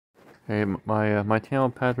Okay, my channel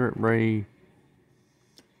Patrick Ray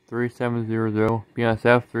 3700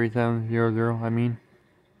 BSF 3700. I mean,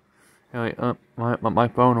 anyway, my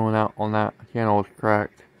phone on that channel is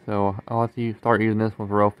cracked, so I'll have to start using this one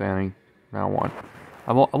for real fanning from now on.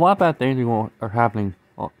 A lot of bad things are happening.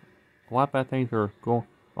 A lot of bad things are going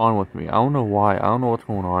on with me. I don't know why. I don't know what's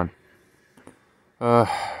going on.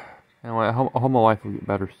 Anyway, I hope my life will get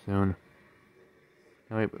better soon.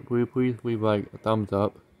 Anyway, please leave like a thumbs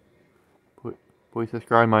up. Please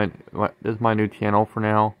subscribe. This is my new channel for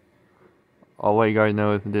now. I'll let you guys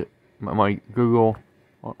know if my Google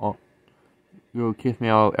kicks me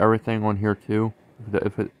out of everything on here too.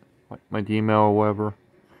 If it like my Gmail or whatever.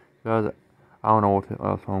 Because I don't know what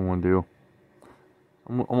else I'm gonna do.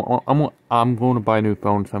 I'm going to buy a new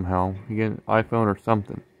phone somehow. You get an iPhone or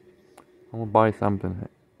something. I'm gonna buy something.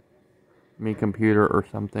 Me computer or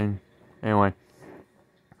something. Anyway,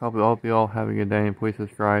 hope you all have a good day and please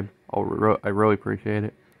subscribe. I really appreciate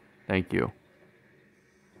it. Thank you.